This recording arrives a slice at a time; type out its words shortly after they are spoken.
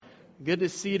Good to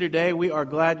see you today. We are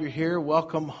glad you're here.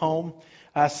 Welcome home.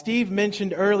 Steve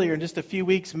mentioned earlier, in just a few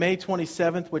weeks, May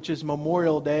 27th, which is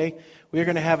Memorial Day, we're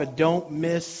going to have a Don't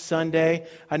Miss Sunday.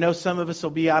 I know some of us will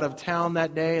be out of town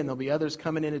that day, and there'll be others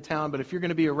coming into town. But if you're going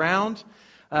to be around,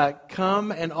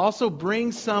 come and also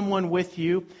bring someone with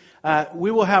you. We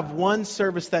will have one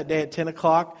service that day at 10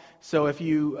 o'clock. So if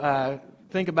you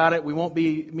think about it, we won't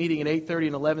be meeting at 8:30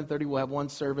 and 11:30. We'll have one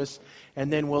service,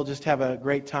 and then we'll just have a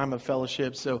great time of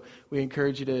fellowship. So we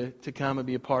encourage you to come and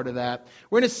be a part of that.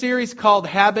 We're in a series called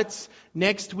Habits.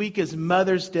 Next week is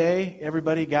Mother's Day.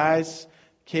 Everybody, guys,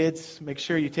 kids, make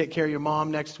sure you take care of your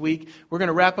mom next week. We're going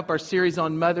to wrap up our series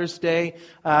on Mother's Day.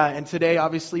 And today,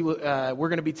 obviously, we're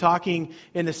going to be talking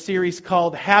in the series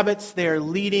called Habits. They are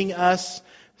leading us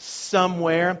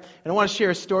somewhere. And I want to share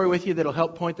a story with you that'll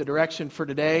help point the direction for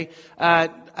today. I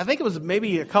think it was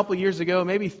maybe a couple years ago,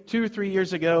 maybe 2 or 3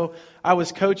 years ago, I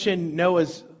was coaching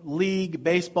Noah's league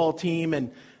baseball team,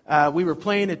 and we were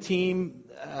playing a team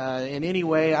in any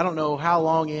way. I don't know how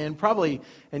long in, probably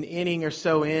an inning or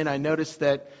so in, I noticed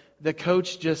that the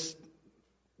coach just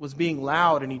was being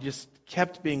loud, and he just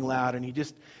kept being loud, and he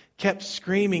just kept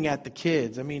screaming at the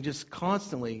kids. I mean, just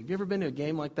constantly. Have you ever been to a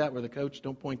game like that where the coach,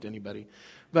 don't point to anybody,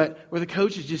 but where the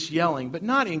coach is just yelling, but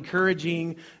not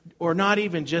encouraging, or not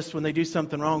even just when they do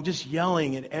something wrong, just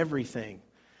yelling at everything.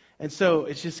 And so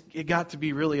it got to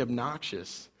be really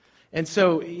obnoxious. And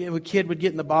so a kid would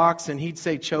get in the box and he'd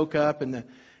say choke up, and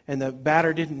the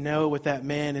batter didn't know what that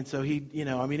meant. And so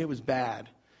it was bad.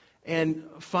 And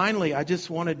finally, I just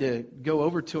wanted to go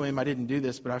over to him. I didn't do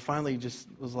this, but I finally just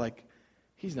was like,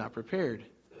 he's not prepared.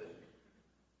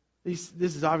 This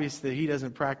is obvious that he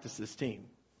doesn't practice this team.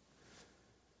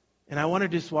 And I want to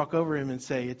just walk over him and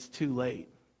say, it's too late.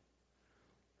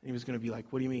 And he was going to be like,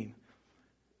 what do you mean?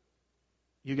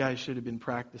 You guys should have been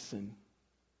practicing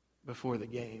before the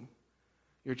game.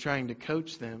 You're trying to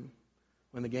coach them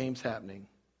when the game's happening,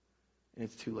 and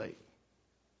it's too late.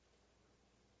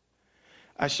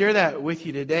 I share that with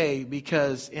you today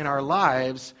because in our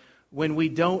lives, when we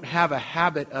don't have a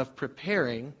habit of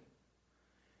preparing,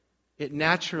 it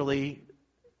naturally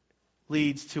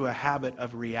leads to a habit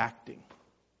of reacting.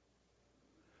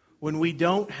 When we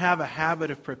don't have a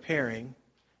habit of preparing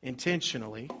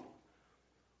intentionally,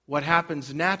 what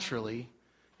happens naturally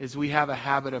is we have a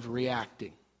habit of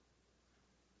reacting.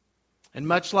 And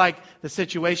much like the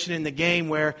situation in the game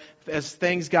where as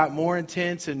things got more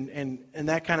intense and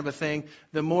that kind of a thing,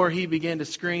 the more he began to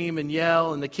scream and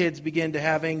yell, and the kids began to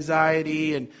have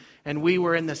anxiety, and we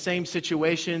were in the same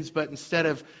situations, but instead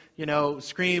of,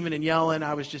 screaming and yelling,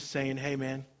 I was just saying, hey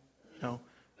man, don't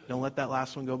let that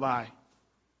last one go by.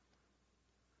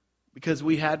 Because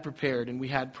we had prepared and we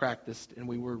had practiced and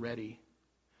we were ready.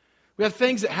 We have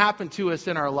things that happen to us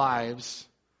in our lives,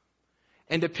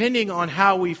 and depending on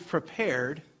how we've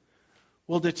prepared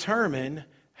will determine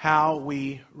how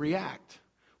we react.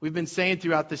 We've been saying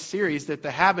throughout this series that the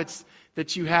habits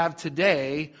that you have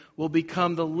today will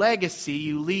become the legacy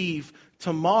you leave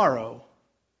tomorrow.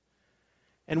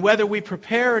 And whether we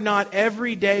prepare or not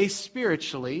every day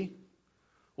spiritually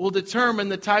will determine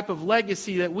the type of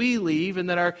legacy that we leave and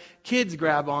that our kids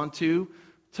grab onto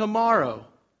tomorrow.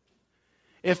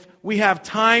 If we have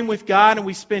time with God and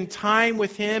we spend time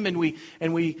with Him and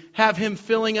we have Him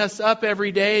filling us up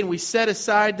every day, and we set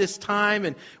aside this time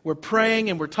and we're praying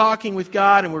and we're talking with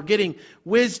God and we're getting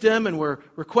wisdom and we're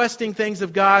requesting things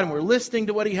of God and we're listening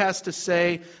to what He has to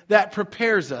say, that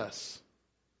prepares us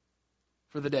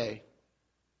for the day.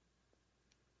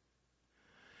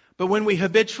 But when we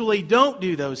habitually don't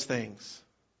do those things,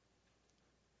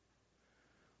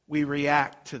 we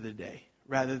react to the day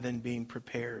rather than being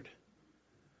prepared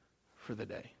for the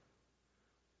day.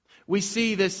 We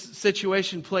see this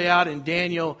situation play out in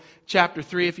Daniel chapter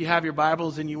 3. If you have your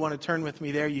Bibles and you want to turn with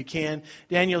me there, you can.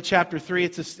 Daniel chapter 3,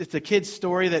 it's a kid's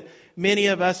story that many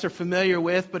of us are familiar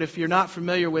with, but if you're not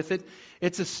familiar with it,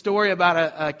 it's a story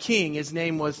about a king. His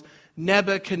name was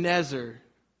Nebuchadnezzar.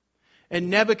 And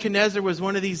Nebuchadnezzar was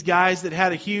one of these guys that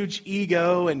had a huge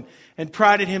ego and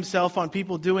prided himself on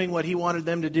people doing what he wanted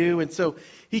them to do. And so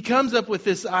he comes up with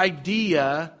this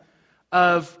idea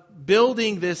of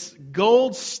building this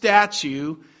gold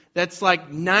statue that's like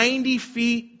 90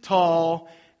 feet tall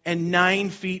and 9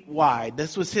 feet wide.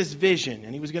 This was his vision,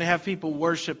 and he was going to have people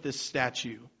worship this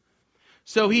statue.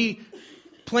 So he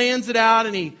plans it out,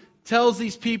 and he tells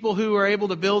these people who are able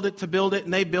to build it,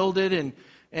 and they build it.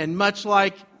 And much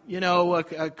like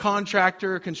a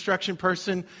contractor, a construction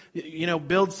person,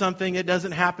 builds something. It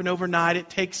doesn't happen overnight. It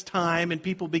takes time, and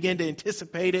people begin to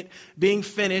anticipate it being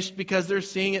finished because they're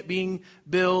seeing it being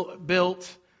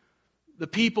built. the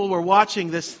people were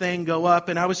watching this thing go up,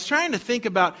 and I was trying to think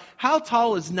about how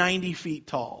tall is 90 feet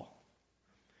tall.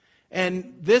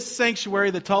 And this sanctuary,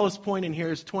 the tallest point in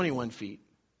here is 21 feet.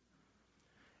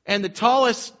 And the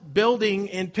tallest building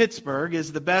in Pittsburgh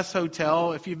is the Best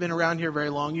Hotel. If you've been around here very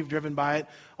long, you've driven by it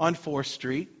on 4th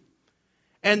Street.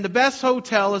 And the Best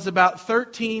Hotel is about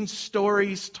 13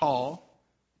 stories tall.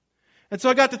 And so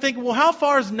I got to thinking, well, how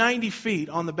far is 90 feet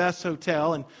on the Best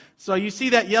Hotel? And so you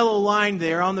see that yellow line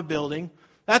there on the building.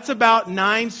 That's about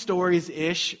 9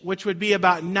 stories-ish, which would be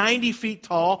about 90 feet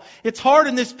tall. It's hard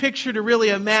in this picture to really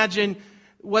imagine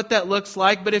what that looks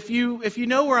like, but if you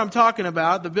know where I'm talking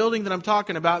about, the building that I'm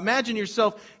talking about, imagine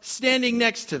yourself standing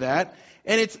next to that,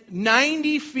 and it's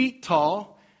 90 feet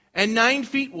tall and 9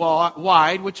 feet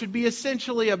wide, which would be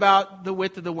essentially about the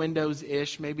width of the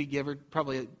windows-ish, maybe give or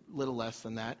probably a little less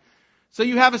than that. So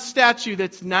you have a statue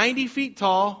that's 90 feet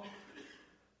tall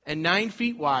and 9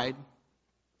 feet wide.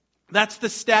 That's the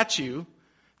statue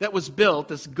that was built,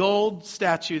 this gold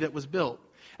statue that was built.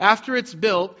 After it's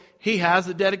built, he has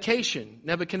a dedication,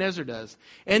 Nebuchadnezzar does.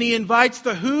 And he invites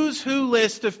the who's who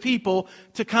list of people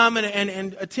to come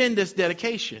and attend this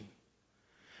dedication.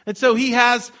 And so he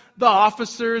has the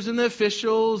officers and the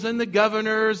officials and the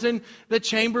governors and the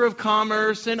Chamber of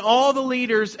Commerce and all the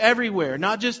leaders everywhere,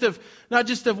 not just of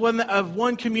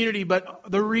one community,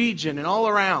 but the region and all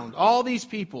around, all these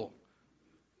people.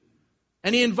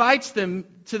 And he invites them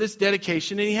to this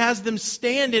dedication, and he has them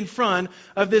stand in front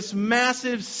of this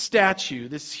massive statue,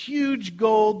 this huge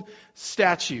gold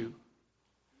statue.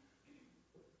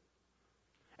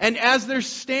 And as they're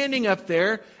standing up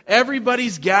there,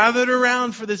 everybody's gathered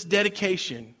around for this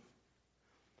dedication.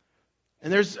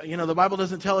 And there's, the Bible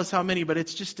doesn't tell us how many, but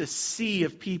it's just a sea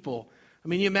of people. I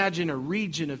mean, you imagine a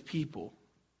region of people.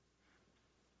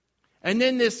 And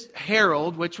then this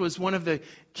herald, which was one of the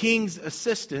king's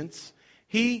assistants,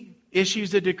 he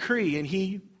issues a decree, and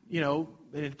he, they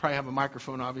didn't probably have a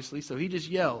microphone, obviously, so he just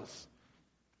yells.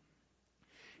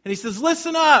 And he says,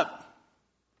 listen up.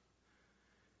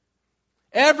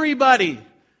 Everybody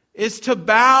is to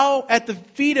bow at the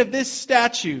feet of this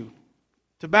statue,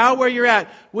 to bow where you're at,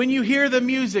 when you hear the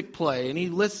music play. And he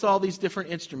lists all these different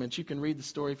instruments. You can read the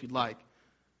story if you'd like.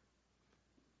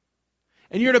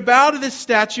 And you're to bow to this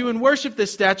statue and worship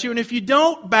this statue. And if you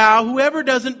don't bow, whoever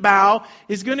doesn't bow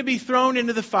is going to be thrown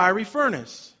into the fiery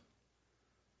furnace.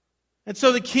 And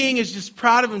so the king is just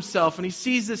proud of himself, and he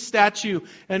sees this statue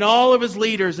and all of his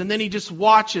leaders, and then he just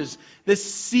watches this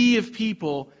sea of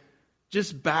people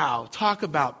just bow. Talk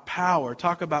about power.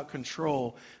 Talk about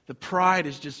control. The pride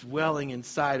is just welling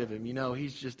inside of him.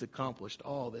 He's just accomplished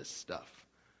all this stuff.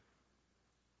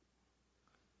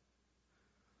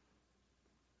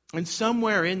 And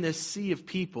somewhere in this sea of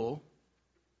people,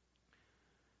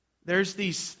 there's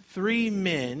these 3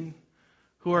 men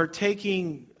who are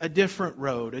taking a different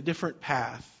road, a different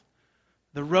path.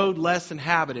 The road less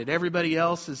inhabited. Everybody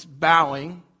else is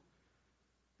bowing,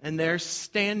 and they're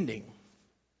standing.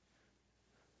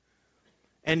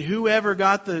 And whoever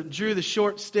drew the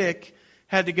short stick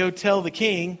had to go tell the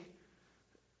king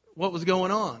what was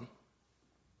going on.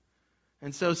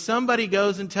 And so somebody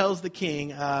goes and tells the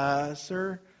king,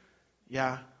 sir,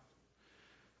 yeah.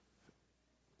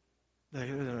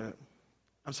 I'm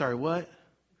sorry, what?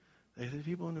 The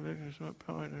people in the vision are not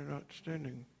bowing, they're not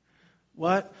standing.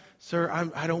 What? Sir,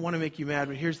 I don't want to make you mad,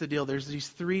 but here's the deal. There's these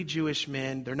 3 Jewish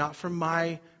men. They're not from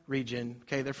my region.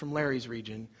 Okay, they're from Larry's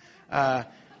region.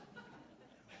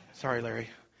 Sorry, Larry.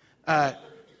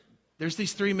 There's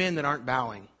these 3 men that aren't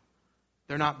bowing.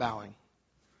 They're not bowing.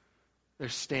 They're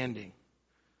standing.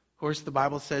 Of course, the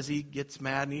Bible says he gets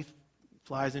mad and he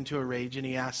flies into a rage and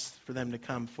he asks for them to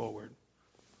come forward.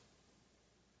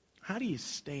 How do you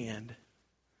stand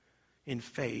in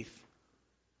faith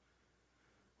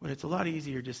when it's a lot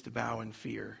easier just to bow in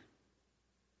fear?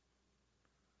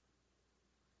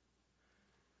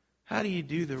 How do you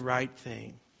do the right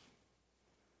thing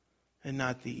and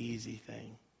not the easy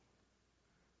thing?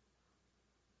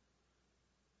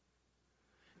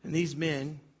 And these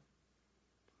men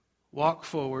walk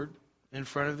forward in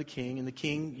front of the king, and the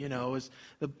king, as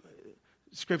the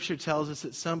Scripture tells us,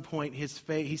 at some point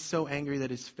he's so angry that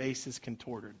his face is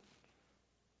contorted.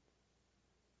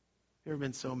 You ever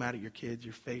been so mad at your kids,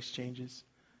 your face changes?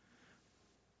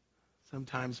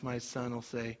 Sometimes my son will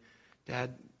say,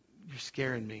 Dad, you're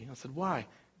scaring me. I said, why?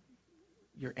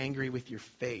 You're angry with your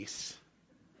face.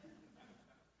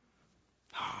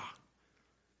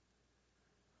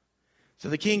 So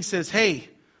the king says, hey,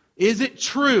 is it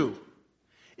true?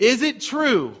 Is it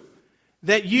true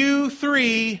that you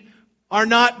 3 are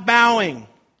not bowing?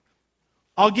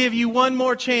 I'll give you one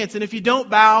more chance, and if you don't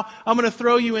bow, I'm going to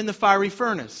throw you in the fiery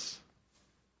furnace.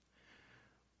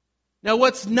 Now,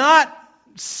 what's not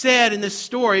said in this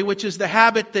story, which is the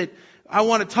habit that I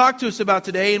want to talk to us about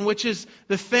today, and which is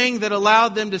the thing that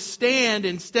allowed them to stand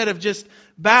instead of just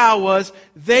bow, was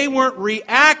they weren't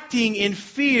reacting in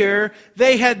fear.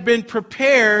 They had been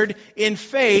prepared in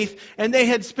faith, and they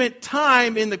had spent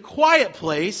time in the quiet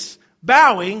place,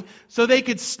 bowing, so they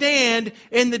could stand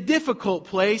in the difficult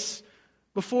place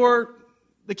before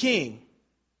the king.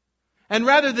 And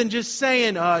rather than just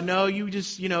saying, no, you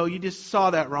just saw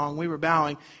that wrong, we were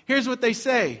bowing, here's what they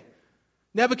say.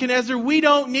 Nebuchadnezzar, we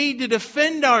don't need to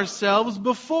defend ourselves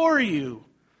before you.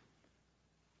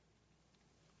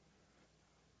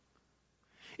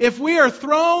 If we are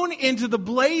thrown into the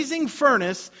blazing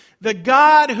furnace, the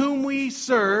God whom we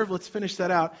serve, let's finish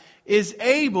that out, is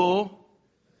able.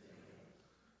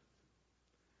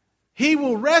 He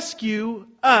will rescue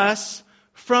us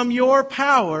from your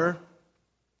power,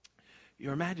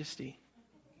 your majesty.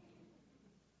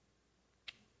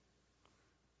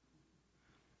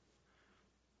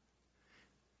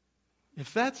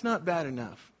 If that's not bad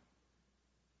enough,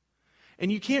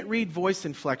 and you can't read voice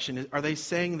inflection, are they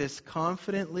saying this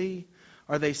confidently?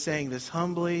 Are they saying this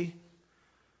humbly?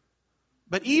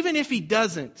 But even if He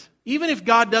doesn't, even if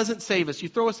God doesn't save us, you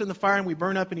throw us in the fire and we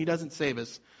burn up and He doesn't save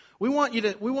us, we want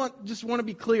to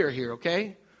be clear here,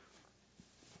 okay?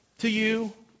 To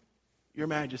you, your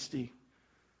majesty,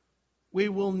 we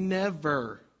will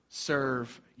never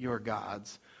serve your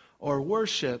gods or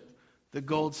worship the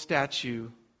gold statue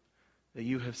that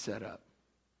you have set up.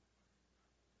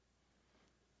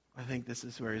 I think this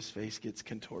is where his face gets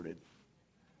contorted.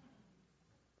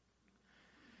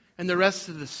 And the rest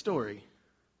of the story,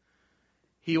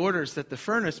 he orders that the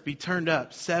furnace be turned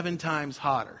up 7 times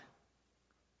hotter.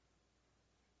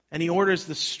 And he orders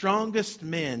the strongest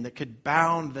men that could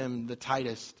bound them the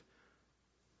tightest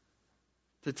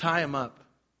to tie him up.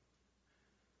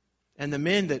 And the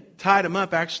men that tied him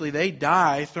up, actually, they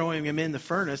die throwing him in the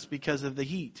furnace because of the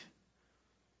heat.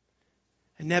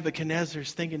 And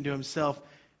Nebuchadnezzar's thinking to himself,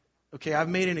 okay, I've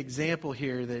made an example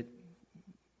here that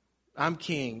I'm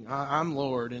king, I'm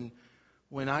Lord, and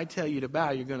when I tell you to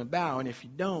bow, you're going to bow, and if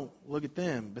you don't, look at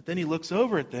them. But then he looks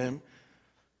over at them,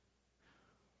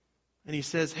 and he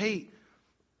says, hey,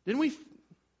 didn't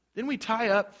we tie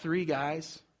up 3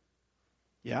 guys?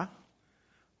 Yeah.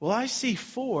 Well, I see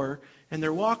 4, and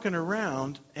they're walking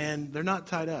around, and they're not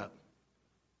tied up.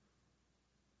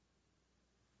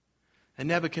 And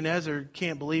Nebuchadnezzar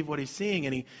can't believe what he's seeing,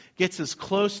 and he gets as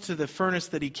close to the furnace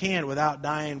that he can without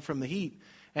dying from the heat.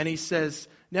 And he says,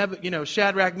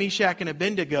 Shadrach, Meshach, and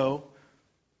Abednego,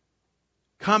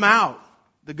 come out.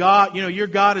 The God, your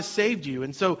God has saved you.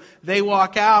 And so they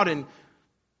walk out, and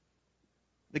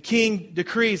the king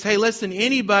decrees, hey, listen,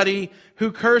 anybody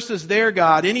who curses their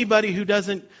God, anybody who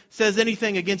says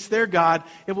anything against their God,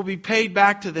 it will be paid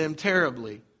back to them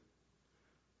terribly.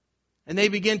 And they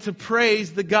begin to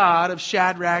praise the God of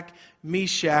Shadrach,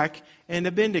 Meshach, and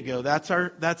Abednego. That's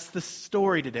the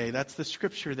story today. That's the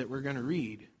scripture that we're going to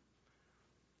read.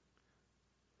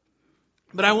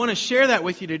 But I want to share that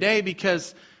with you today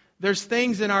because there's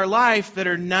things in our life that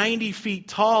are 90 feet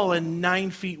tall and 9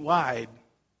 feet wide.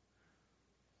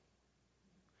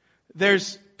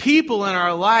 There's people in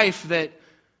our life that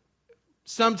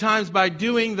sometimes by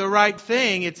doing the right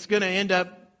thing, it's going to end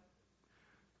up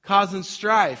causing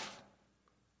strife.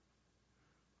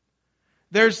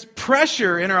 There's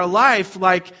pressure in our life,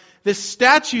 like this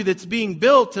statue that's being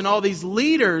built and all these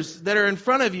leaders that are in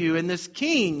front of you and this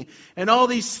king and all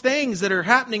these things that are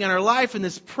happening in our life, and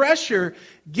this pressure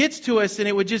gets to us, and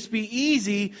it would just be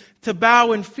easy to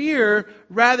bow in fear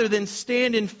rather than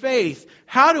stand in faith.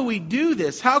 How do we do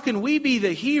this? How can we be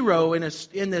the hero in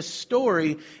this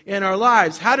story in our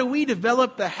lives? How do we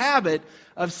develop the habit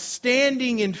of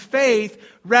standing in faith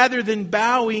rather than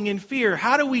bowing in fear?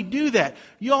 How do we do that?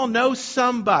 You all know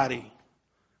somebody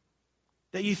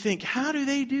that you think, how do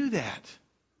they do that?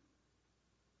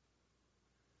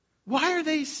 Why are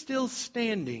they still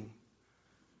standing?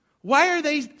 Why are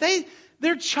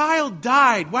their child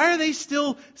died. Why are they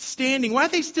still standing? Why are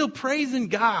they still praising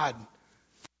God?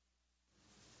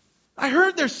 I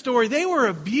heard their story. They were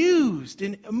abused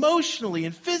and emotionally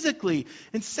and physically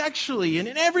and sexually and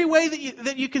in every way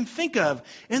that you can think of.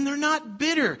 And they're not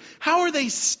bitter. How are they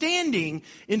standing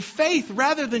in faith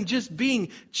rather than just being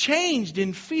changed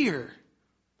in fear?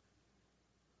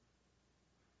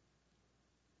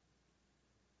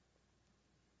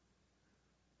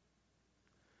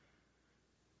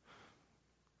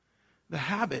 The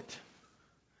habit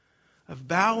of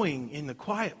bowing in the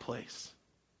quiet place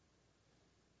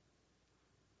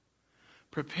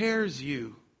prepares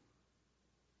you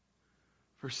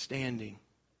for standing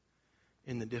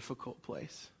in the difficult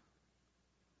place.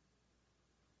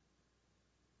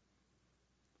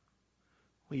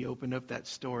 We opened up that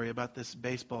story about this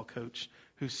baseball coach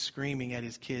who's screaming at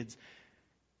his kids.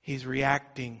 He's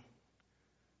reacting.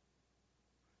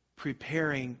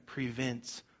 Preparing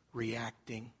prevents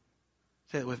reacting.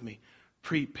 Say it with me.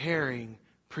 Preparing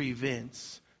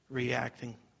prevents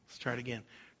reacting. Let's try it again.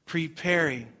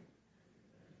 Preparing.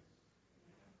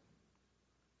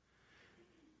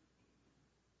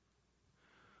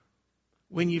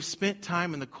 When you've spent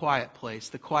time in the quiet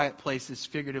place is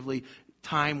figuratively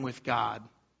time with God.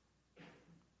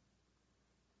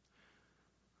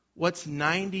 What's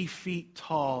 90 feet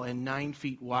tall and 9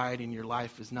 feet wide in your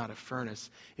life is not a furnace.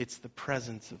 It's the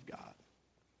presence of God.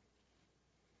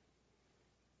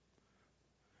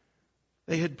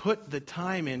 They had put the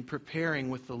time in preparing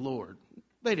with the Lord.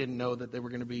 They didn't know that they were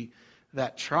going to be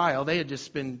that trial. They had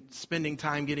just been spending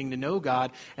time getting to know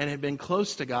God and had been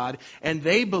close to God. And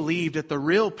they believed that the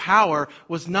real power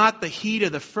was not the heat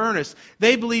of the furnace.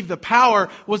 They believed the power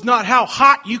was not how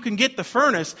hot you can get the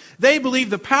furnace. They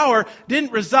believed the power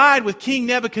didn't reside with King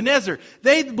Nebuchadnezzar.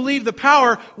 They believed the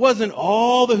power wasn't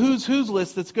all the who's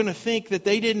list that's going to think that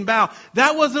they didn't bow.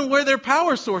 That wasn't where their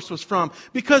power source was from,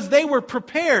 because they were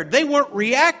prepared. They weren't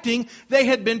reacting. They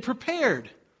had been prepared.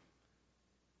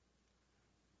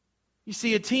 You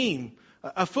see a team,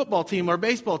 a football team or a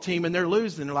baseball team, and they're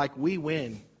losing. They're like, we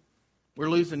win. We're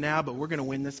losing now, but we're going to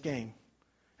win this game.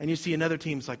 And you see another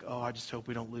team's like, oh, I just hope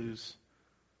we don't lose.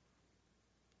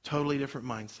 Totally different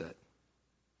mindset.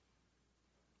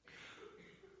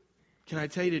 Can I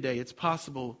tell you today, it's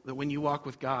possible that when you walk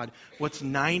with God, what's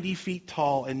 90 feet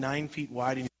tall and 9 feet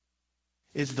wide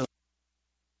is the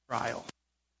trial.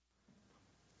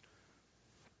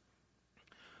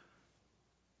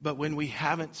 But when we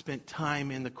haven't spent time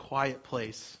in the quiet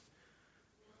place,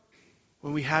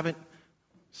 when we haven't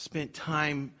spent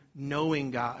time knowing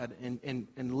God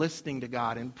and listening to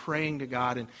God and praying to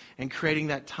God and creating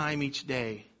that time each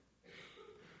day,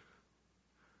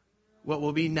 what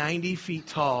will be 90 feet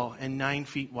tall and 9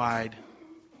 feet wide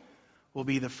will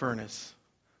be the furnace,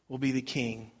 will be the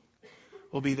king,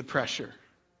 will be the pressure.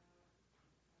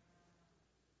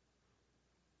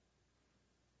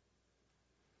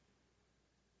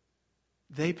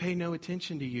 They pay no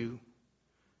attention to you,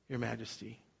 Your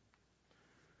Majesty.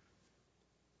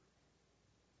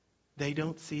 They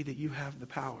don't see that you have the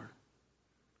power.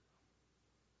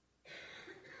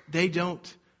 They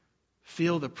don't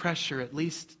feel the pressure, at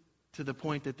least to the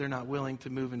point that they're not willing to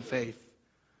move in faith.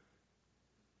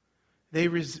 They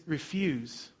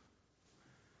refuse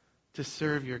to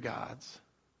serve your gods.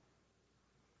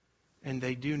 And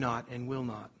they do not and will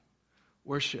not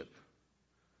worship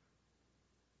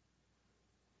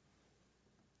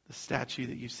the statue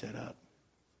that you set up.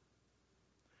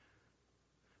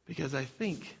 Because I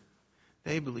think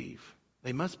they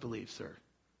must believe, sir,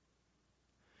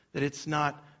 that it's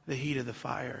not the heat of the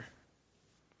fire.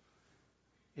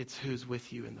 It's who's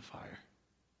with you in the fire.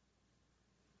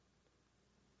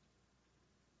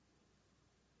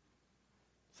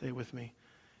 Say it with me.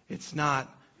 It's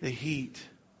not the heat.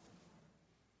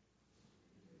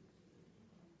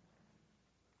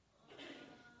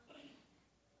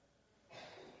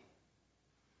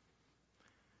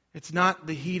 It's not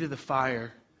the heat of the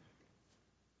fire.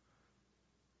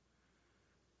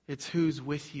 It's who's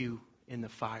with you in the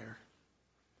fire.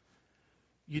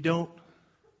 You don't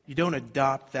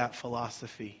adopt that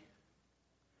philosophy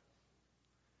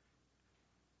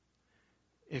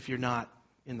if you're not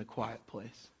in the quiet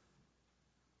place.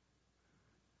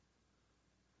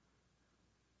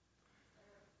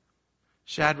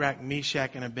 Shadrach,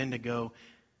 Meshach, and Abednego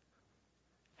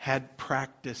had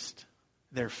practiced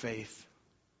their faith.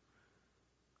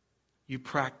 You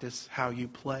practice how you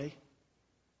play.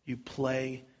 You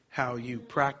play how you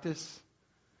practice.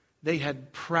 They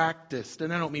had practiced,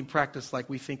 and I don't mean practice like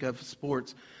we think of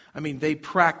sports. I mean they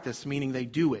practice, meaning they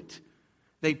do it.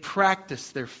 They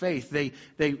practiced their faith.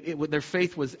 Their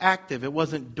faith was active. It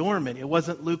wasn't dormant. It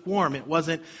wasn't lukewarm. It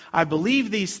wasn't, I believe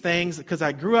these things because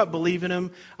I grew up believing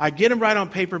them. I get them right on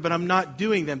paper, but I'm not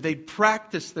doing them. They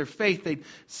practiced their faith. They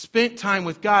spent time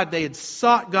with God. They had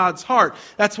sought God's heart.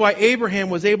 That's why Abraham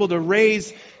was able to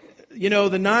raise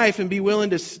the knife and be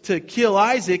willing to kill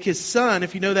Isaac, his son,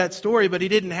 if you know that story, but he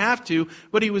didn't have to,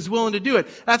 but he was willing to do it.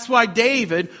 That's why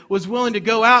David was willing to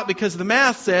go out, because the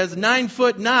math says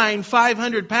 9'9",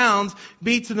 500 pounds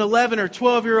beats an 11 or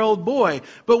 12-year-old boy.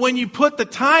 But when you put the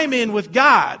time in with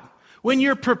God, when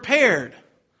you're prepared,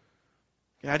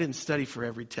 I didn't study for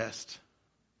every test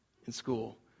in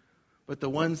school, but the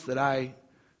ones that I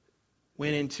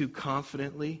went into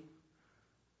confidently,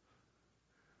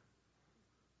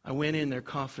 I went in there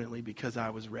confidently because I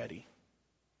was ready.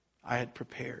 I had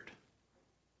prepared.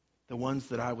 The ones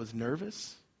that I was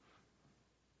nervous,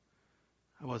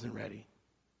 I wasn't ready.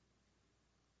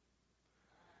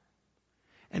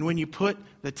 And when you put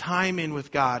the time in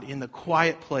with God in the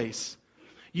quiet place,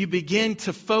 you begin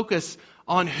to focus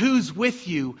on who's with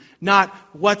you, not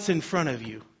what's in front of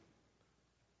you.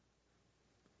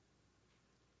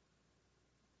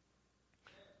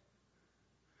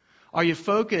 Are you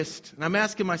focused? And I'm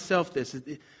asking myself this.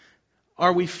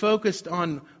 Are we focused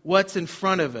on what's in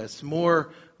front of us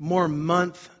more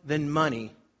month than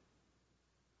money?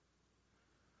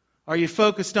 Are you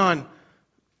focused on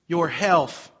your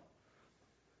health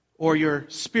or your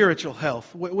spiritual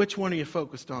health? Which one are you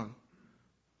focused on?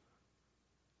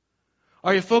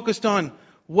 Are you focused on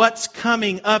what's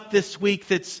coming up this week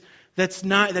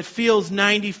that feels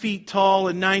 90 feet tall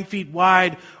and 9 feet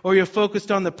wide? Or are you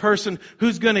focused on the person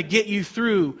who's going to get you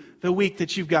through the week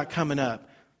that you've got coming up?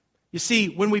 You see,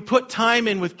 when we put time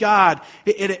in with God,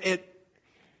 it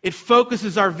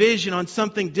focuses our vision on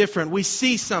something different. We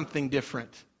see something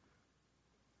different.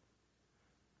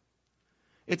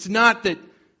 It's not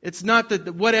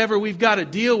that whatever we've got to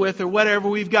deal with or whatever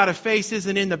we've got to face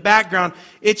isn't in the background.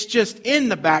 It's just in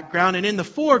the background, and in the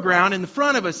foreground, in the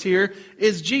front of us here,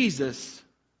 is Jesus.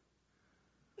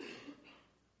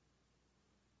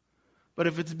 But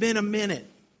if it's been a minute,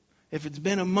 if it's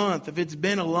been a month, if it's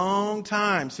been a long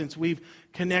time since we've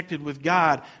connected with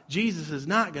God, Jesus is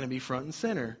not going to be front and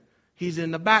center. He's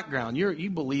in the background. You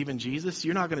believe in Jesus.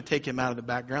 You're not going to take Him out of the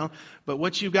background. But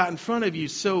what you've got in front of you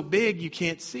is so big you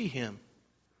can't see Him.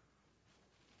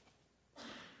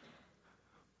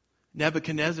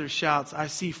 Nebuchadnezzar shouts, I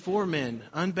see 4 men,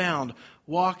 unbound,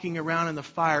 walking around in the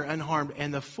fire unharmed,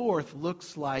 and the fourth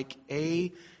looks like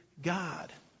a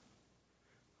god.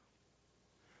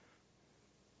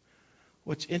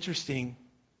 What's interesting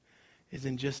is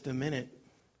in just a minute,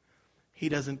 he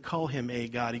doesn't call him a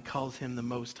god, he calls him the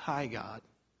Most High God.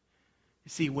 You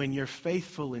see, when you're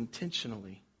faithful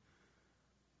intentionally,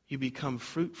 you become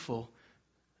fruitful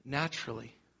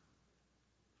naturally.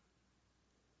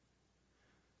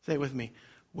 Say it with me.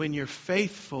 When you're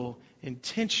faithful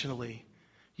intentionally,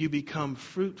 you become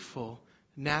fruitful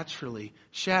naturally.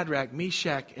 Shadrach,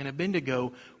 Meshach, and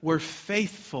Abednego were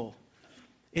faithful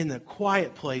in the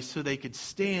quiet place so they could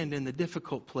stand in the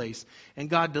difficult place.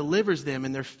 And God delivers them,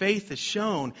 and their faith is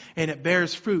shown, and it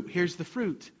bears fruit. Here's the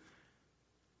fruit.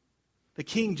 The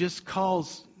king just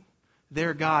calls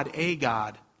their God a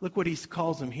god. Look what he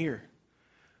calls him here.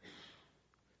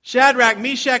 Shadrach,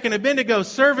 Meshach, and Abednego,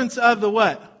 servants of the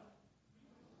what?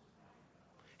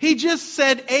 He just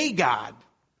said a God.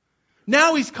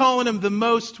 Now he's calling him the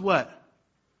most what?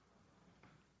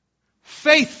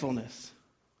 Faithfulness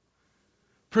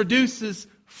produces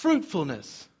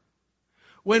fruitfulness.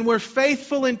 When we're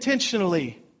faithful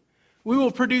intentionally, we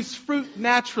will produce fruit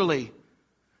naturally.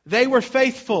 They were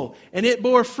faithful and it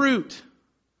bore fruit.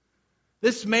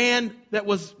 This man that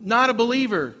was not a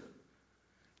believer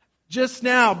just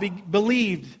now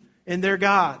believed in their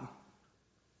God.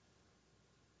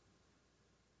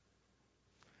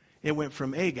 It went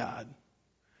from a God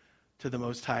to the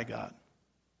Most High God.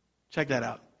 Check that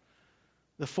out.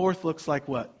 The fourth looks like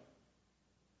what?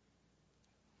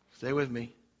 Stay with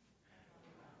me.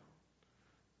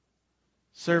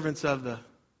 Servants of the...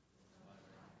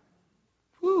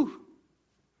 Whew.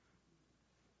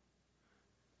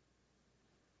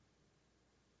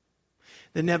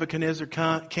 Then Nebuchadnezzar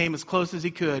came as close as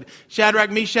he could.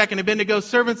 Shadrach, Meshach, and Abednego,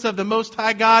 servants of the Most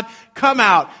High God, come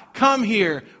out. Come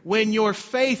here. When you're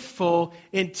faithful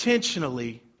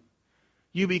intentionally,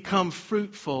 you become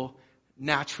fruitful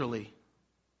naturally.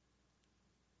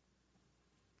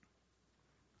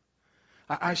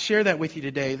 I share that with you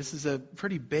today. This is a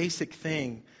pretty basic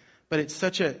thing, but it's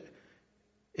such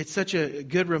a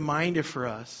good reminder for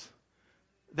us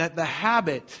that the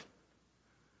habit...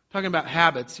 Talking about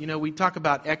habits, we talk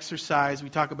about exercise, we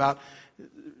talk about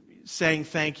saying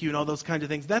thank you and all those kinds of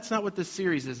things. That's not what this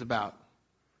series is about.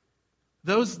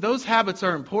 Those habits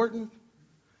are important,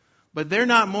 but they're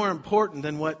not more important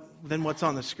than what's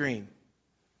on the screen.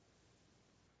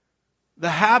 The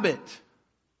habit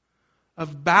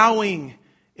of bowing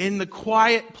in the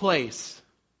quiet place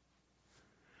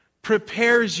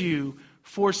prepares you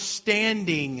for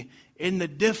standing in the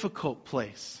difficult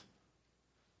place.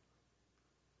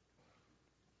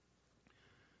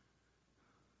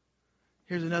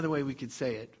 Here's another way we could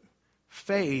say it.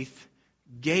 Faith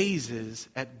gazes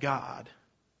at God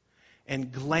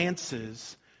and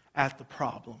glances at the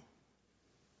problem.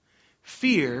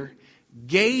 Fear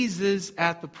gazes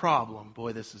at the problem.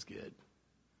 Boy, this is good.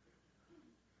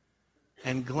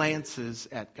 And glances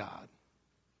at God.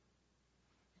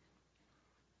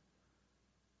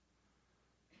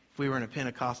 If we were in a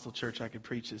Pentecostal church, I could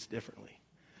preach this differently.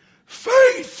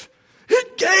 Faith,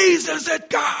 it gazes at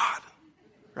God.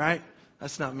 Right?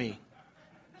 That's not me.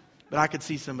 But I could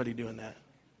see somebody doing that.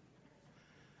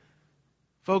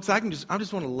 Folks, I just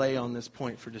want to lay on this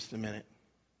point for just a minute.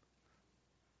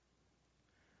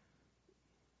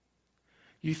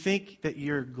 You think that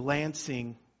you're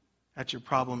glancing at your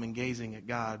problem and gazing at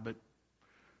God, but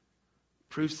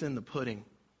proof's in the pudding.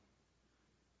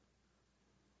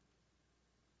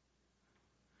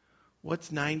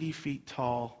 What's 90 feet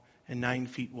tall and 9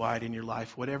 feet wide in your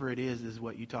life? Whatever it is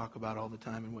what you talk about all the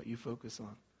time and what you focus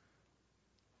on.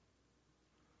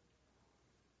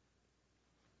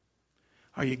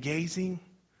 Are you gazing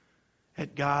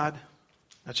at God?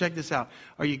 Now check this out.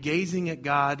 Are you gazing at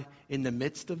God in the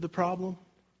midst of the problem?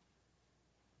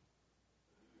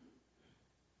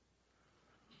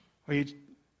 Are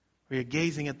you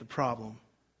gazing at the problem?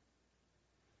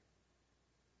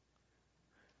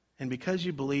 And because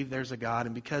you believe there's a God,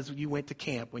 and because you went to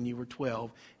camp when you were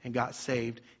 12 and got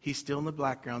saved, He's still in the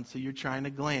background, so you're trying to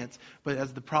glance. But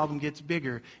as the problem gets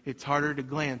bigger, it's harder to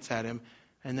glance at Him.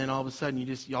 And then all of a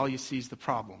sudden, all you see is the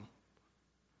problem.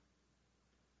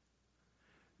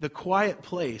 The quiet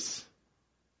place,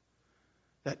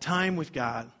 that time with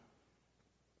God,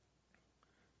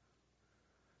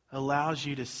 allows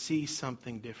you to see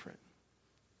something different.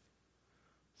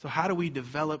 So how do we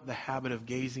develop the habit of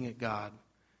gazing at God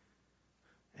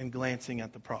and glancing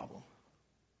at the problem?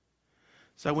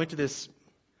 So I went to this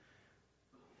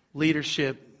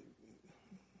leadership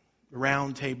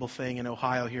roundtable thing in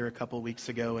Ohio here a couple of weeks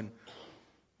ago, and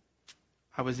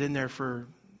I was in there for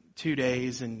 2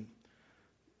 days, and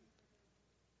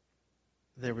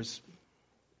there was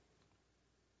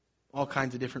all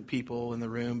kinds of different people in the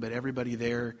room, but everybody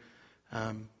there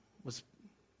was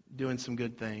doing some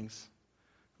good things,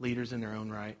 leaders in their own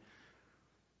right.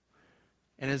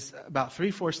 And as about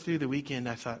 3/4 through the weekend,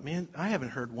 I thought, man, I haven't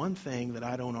heard one thing that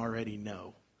I don't already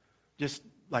know. Just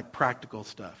like practical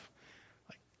stuff.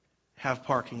 Like have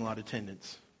parking lot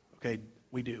attendants. Okay,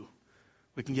 we do.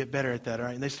 We can get better at that, all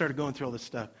right? And they started going through all this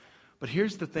stuff. But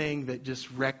here's the thing that just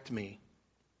wrecked me.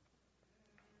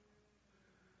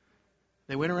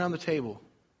 They went around the table.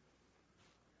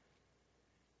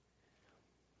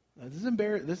 Now, this is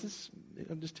embarrassing.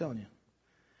 I'm just telling you.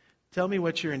 Tell me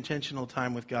what your intentional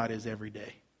time with God is every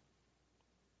day.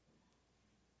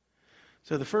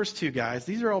 So the first two guys,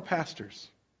 these are all pastors.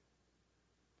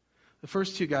 The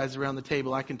first two guys around the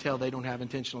table, I can tell they don't have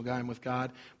intentional time with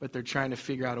God, but they're trying to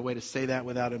figure out a way to say that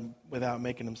without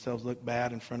making themselves look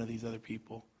bad in front of these other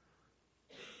people.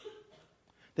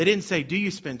 They didn't say, do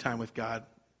you spend time with God?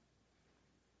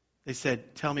 They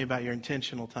said, tell me about your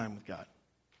intentional time with God.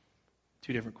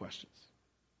 2 different questions.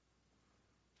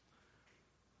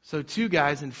 So 2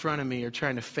 guys in front of me are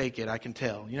trying to fake it, I can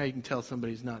tell. You can tell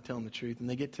somebody's not telling the truth. And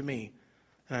they get to me.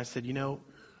 And I said,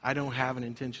 I don't have an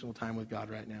intentional time with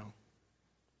God right now.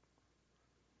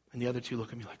 And the other 2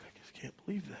 look at me like, I just can't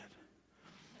believe that.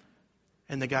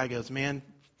 And the guy goes, man,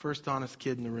 first honest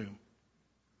kid in the room.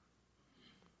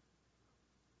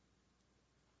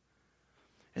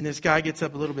 And this guy gets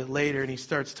up a little bit later and he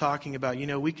starts talking about,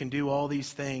 we can do all these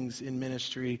things in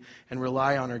ministry and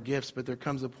rely on our gifts, but there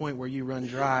comes a point where you run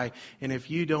dry. And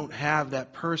if you don't have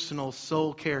that personal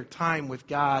soul care time with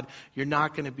God, you're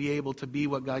not going to be able to be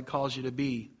what God calls you to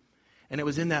be. And it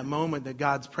was in that moment that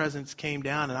God's presence came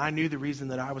down, and I knew the reason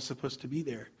that I was supposed to be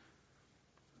there.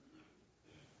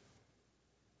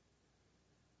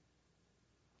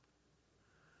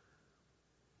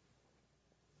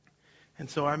 And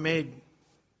so I made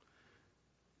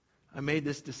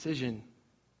this decision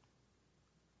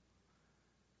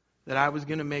that I was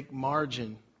going to make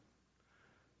margin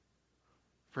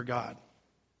for God.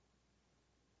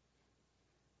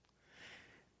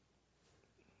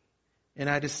 And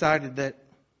I decided that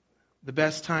the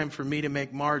best time for me to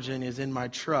make margin is in my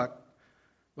truck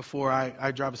before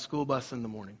I drive a school bus in the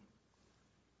morning.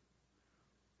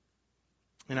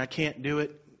 And I can't do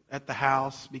it at the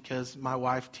house because my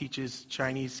wife teaches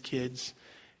Chinese kids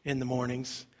in the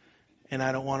mornings. And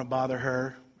I don't want to bother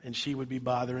her, and she would be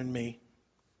bothering me.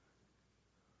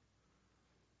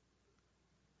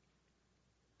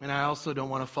 And I also don't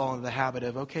want to fall into the habit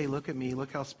of, okay, look at me,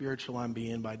 look how spiritual I'm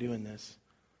being by doing this.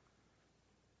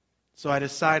 So I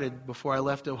decided before I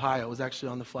left Ohio, it was actually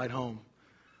on the flight home,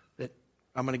 that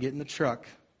I'm going to get in the truck,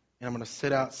 and I'm going to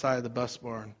sit outside of the bus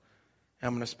barn, and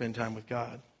I'm going to spend time with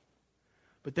God.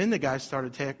 But then the guys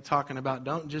started talking about,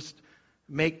 don't just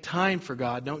make time for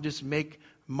God, don't just make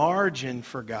margin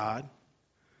for God.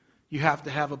 You have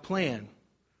to have a plan.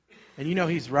 And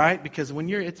he's right, because when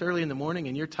it's early in the morning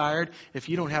and you're tired, if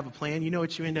you don't have a plan, you know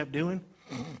what you end up doing?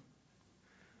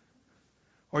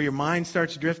 Or your mind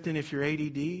starts drifting if you're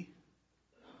ADD.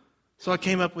 So I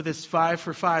came up with this 5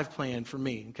 for 5 plan for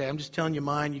me. Okay, I'm just telling you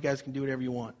mine. You guys can do whatever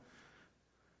you want.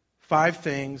 5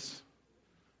 things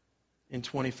in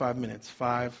 25 minutes.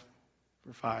 5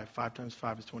 for 5. 5 times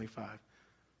 5 is 25.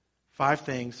 5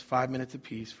 things, 5 minutes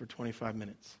apiece for 25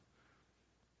 minutes.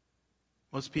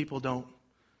 Most people don't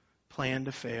plan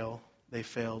to fail. They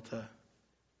fail to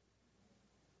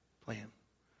plan.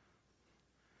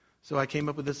 So I came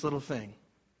up with this little thing.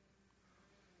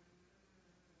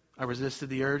 I resisted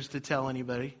the urge to tell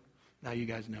anybody. Now you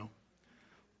guys know.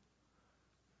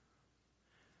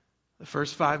 The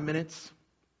first 5 minutes,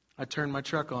 I turned my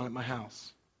truck on at my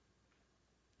house.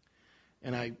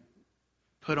 And I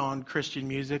put on Christian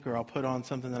music, or I'll put on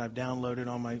something that I've downloaded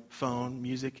on my phone,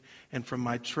 music. And from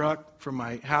my truck, from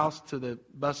my house to the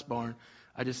bus barn,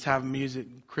 I just have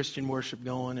music, Christian worship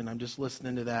going, and I'm just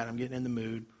listening to that. I'm getting in the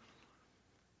mood.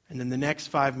 And then the next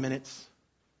 5 minutes,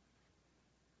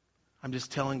 I'm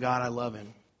just telling God I love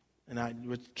Him. And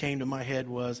what came to my head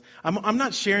was, I'm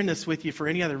not sharing this with you for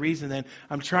any other reason than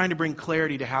I'm trying to bring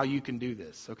clarity to how you can do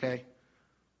this, okay?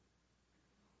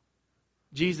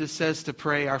 Jesus says to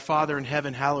pray, "Our Father in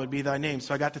heaven, hallowed be thy name."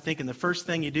 So I got to thinking the first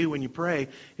thing you do when you pray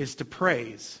is to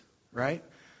praise, right?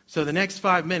 So the next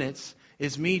 5 minutes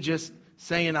is me just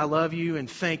saying I love you and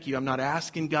thank you. I'm not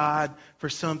asking God for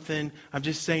something. I'm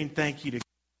just saying thank you to God.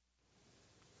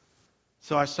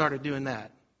 So I started doing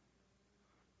that.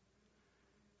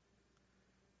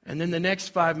 And then the next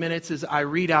 5 minutes is I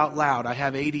read out loud. I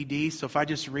have ADD, so if I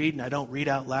just read and I don't read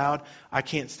out loud, I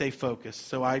can't stay focused.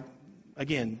 So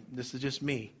again, this is just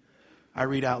me. I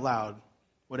read out loud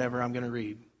whatever I'm going to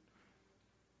read.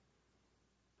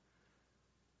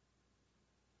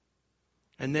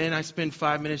 And then I spend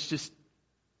 5 minutes just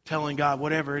telling God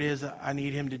whatever it is I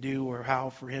need Him to do or how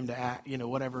for Him to act,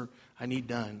 whatever I need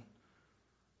done.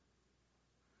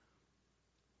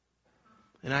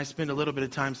 And I spend a little bit of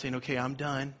time saying, okay, I'm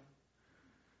done.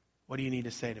 What do you need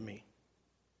to say to me?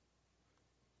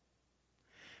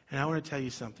 And I want to tell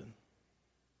you something.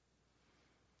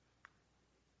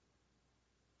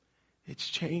 It's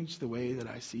changed the way that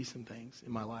I see some things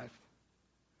in my life.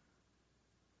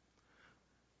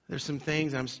 There's some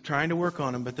things, I'm trying to work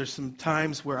on them, but there's some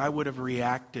times where I would have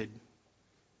reacted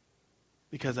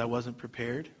because I wasn't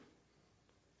prepared.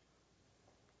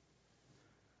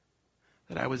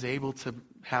 That I was able to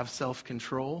have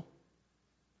self-control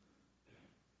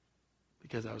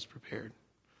because I was prepared.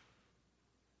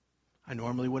 I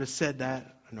normally would have said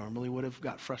that. I normally would have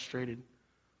got frustrated.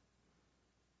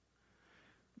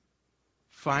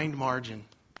 Find margin.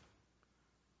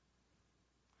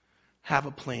 Have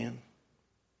a plan.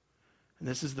 And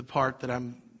this is the part that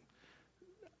I'm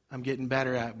getting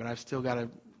better at, but I've still got to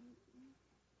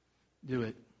do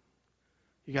it.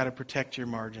 You got to protect your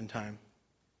margin time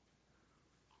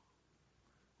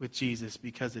with Jesus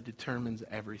because it determines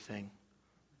everything.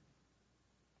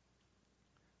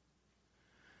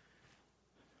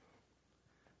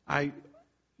 I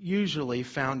usually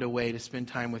found a way to spend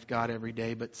time with God every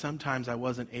day, but sometimes I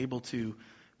wasn't able to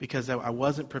because I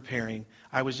wasn't preparing.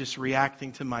 I was just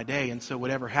reacting to my day, and so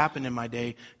whatever happened in my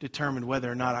day determined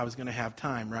whether or not I was going to have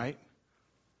time, right?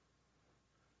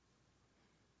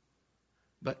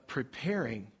 But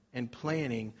preparing and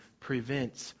planning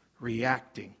prevents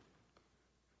reacting.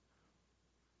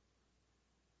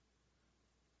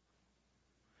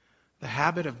 The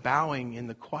habit of bowing in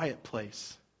the quiet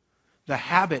place. The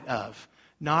habit of,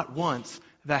 not once,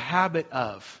 the habit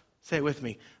of. Say it with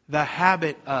me. The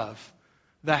habit of.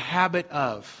 The habit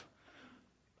of.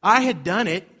 I had done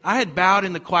it. I had bowed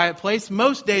in the quiet place.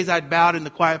 Most days I'd bowed in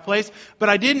the quiet place, but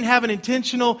I didn't have an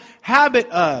intentional habit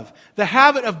of. The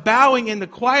habit of bowing in the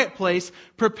quiet place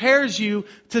prepares you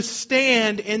to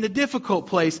stand in the difficult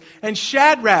place. And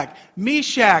Shadrach,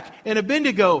 Meshach, and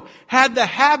Abednego had the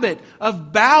habit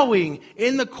of bowing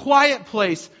in the quiet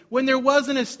place when there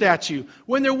wasn't a statue,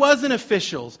 when there wasn't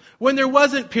officials, when there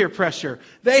wasn't peer pressure.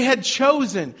 They had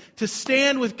chosen to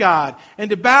stand with God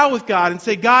and to bow with God and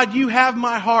say, God, you have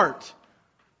my heart.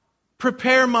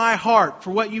 Prepare my heart for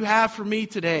what you have for me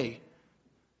today.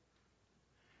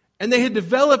 And they had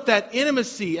developed that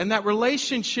intimacy and that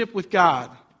relationship with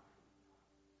God.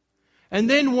 And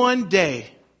then one day,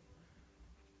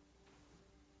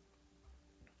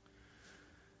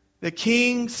 the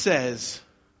king says,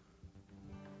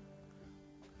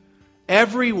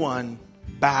 everyone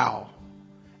bow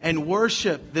and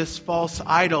worship this false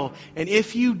idol. And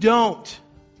if you don't,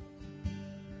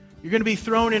 you're going to be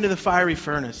thrown into the fiery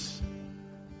furnace.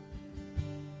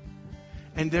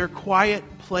 And their quiet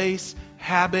place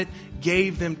habit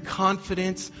gave them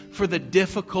confidence for the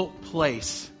difficult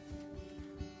place.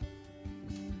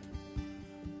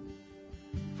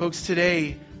 Folks,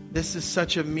 today, this is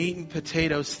such a meat and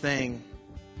potatoes thing.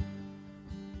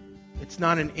 It's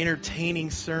not an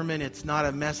entertaining sermon. It's not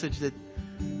a message that...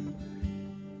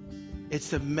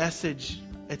 It's a message,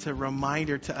 it's a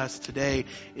reminder to us today.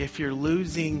 If you're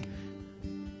losing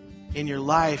in your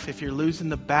life, if you're losing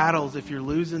the battles, if you're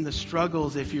losing the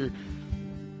struggles, if you're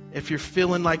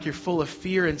feeling like you're full of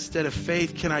fear instead of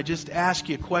faith, can I just ask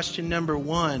you question number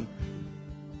 1?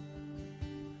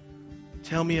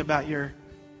 Tell me about your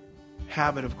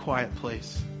habit of quiet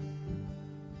place.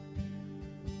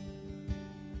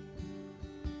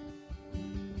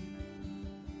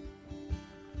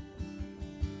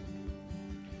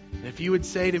 And if you would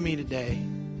say to me today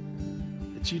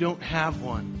that you don't have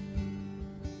one,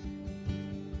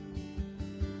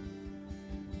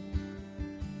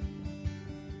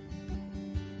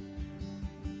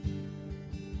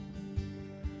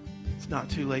 it's not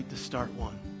too late to start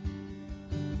one.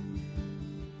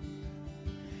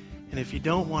 And if you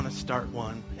don't want to start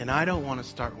one, and I don't want to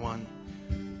start one,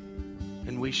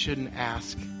 then we shouldn't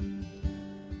ask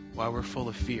why we're full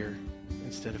of fear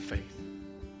instead of faith.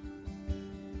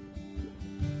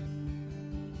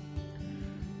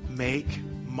 Make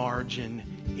margin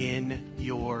in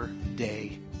your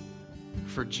day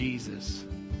for Jesus.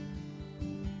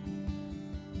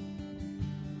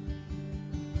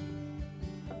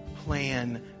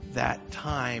 Plan that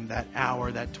time, that hour,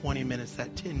 that 20 minutes,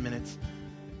 that 10 minutes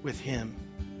with Him.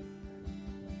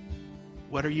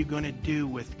 What are you going to do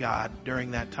with God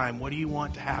during that time? What do you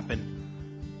want to happen?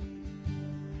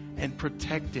 And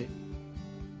protect it.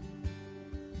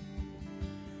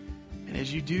 And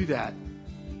as you do that,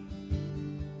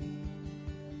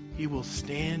 He will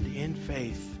stand in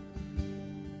faith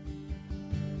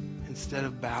instead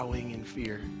of bowing in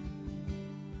fear.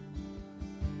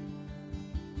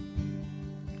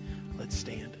 Let's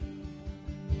stand.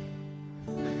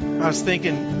 I was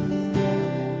thinking,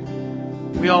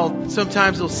 we all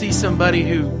sometimes will see somebody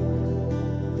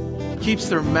who keeps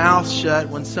their mouth shut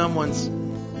when someone's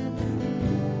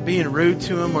being rude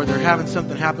to them or they're having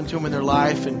something happen to them in their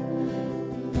life, and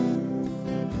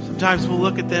sometimes we'll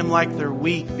look at them like they're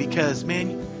weak because,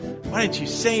 man, why didn't you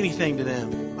say anything to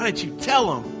them? Why didn't you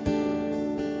tell them?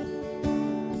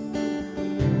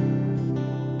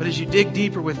 But as you dig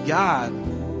deeper with God,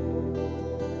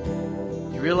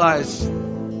 you realize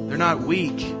they're not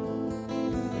weak.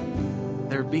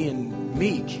 They're being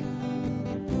meek.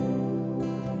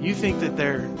 You think that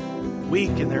they're weak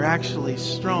and they're actually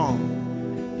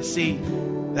strong. You see,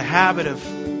 the habit of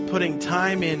putting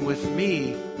time in with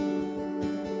me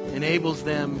enables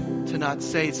them to not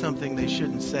say something they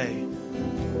shouldn't say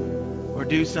or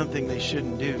do something they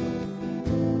shouldn't do.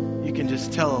 You can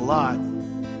just tell a lot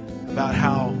about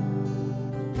how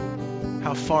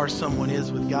far someone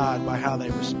is with God by how they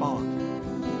respond.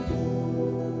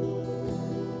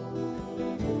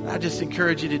 I just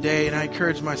encourage you today, and I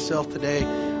encourage myself today,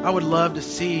 I would love to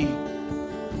see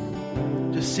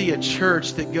a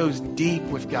church that goes deep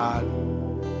with God,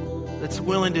 that's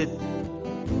willing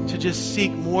to just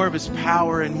seek more of His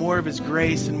power and more of His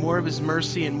grace and more of His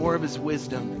mercy and more of His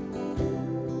wisdom.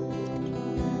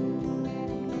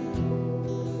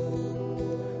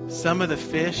 Some of the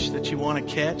fish that you want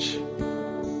to catch,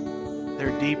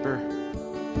 they're deeper.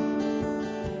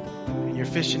 And you're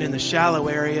fishing in the shallow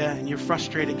area and you're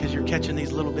frustrated because you're catching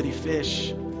these little bitty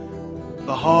fish.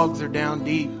 The hogs are down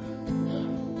deep.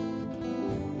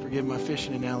 Forgive my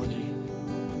fishing analogy.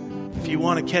 If you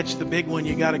want to catch the big one,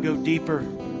 you got to go deeper.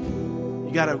 You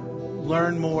got to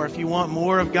learn more. If you want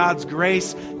more of God's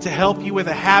grace to help you with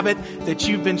a habit that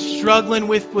you've been struggling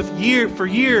with for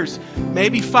years,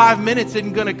 maybe 5 minutes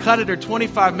isn't going to cut it, or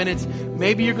 25 minutes.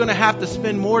 Maybe you're going to have to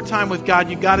spend more time with God.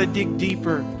 You got to dig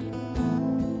deeper.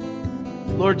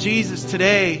 Lord Jesus,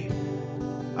 today,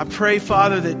 I pray,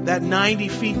 Father, that 90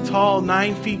 feet tall,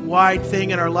 9 feet wide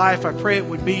thing in our life, I pray it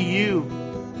would be You.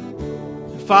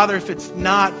 And Father, if it's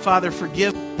not, Father,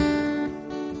 forgive.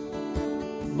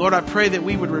 Lord, I pray that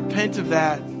we would repent of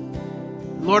that.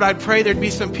 Lord, I pray there'd be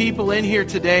some people in here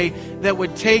today that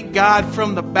would take God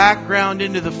from the background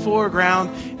into the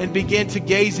foreground and begin to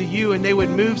gaze at You, and they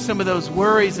would move some of those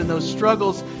worries and those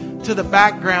struggles to the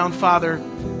background, Father,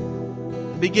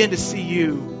 and begin to see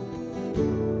You.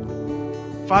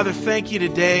 Father, thank You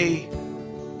today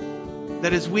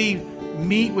that as we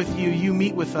meet with You, You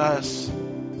meet with us.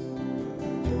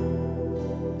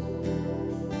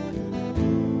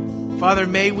 Father,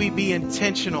 may we be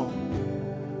intentional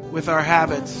with our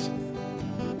habits.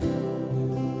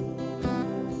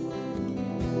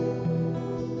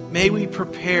 May we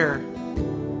prepare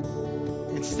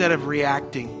instead of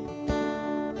reacting.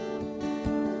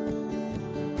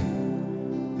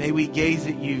 May we gaze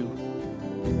at you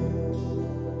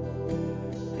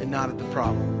and not at the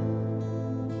problem.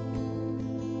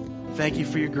 Thank you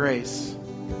for your grace.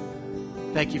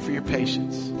 Thank you for your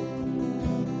patience.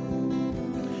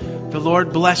 The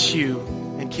Lord bless you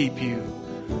and keep you.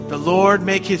 The Lord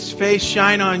make His face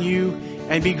shine on you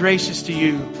and be gracious to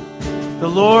you. The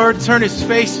Lord turn His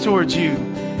face towards you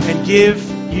and give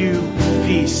you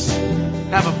peace.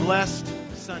 Have a blessed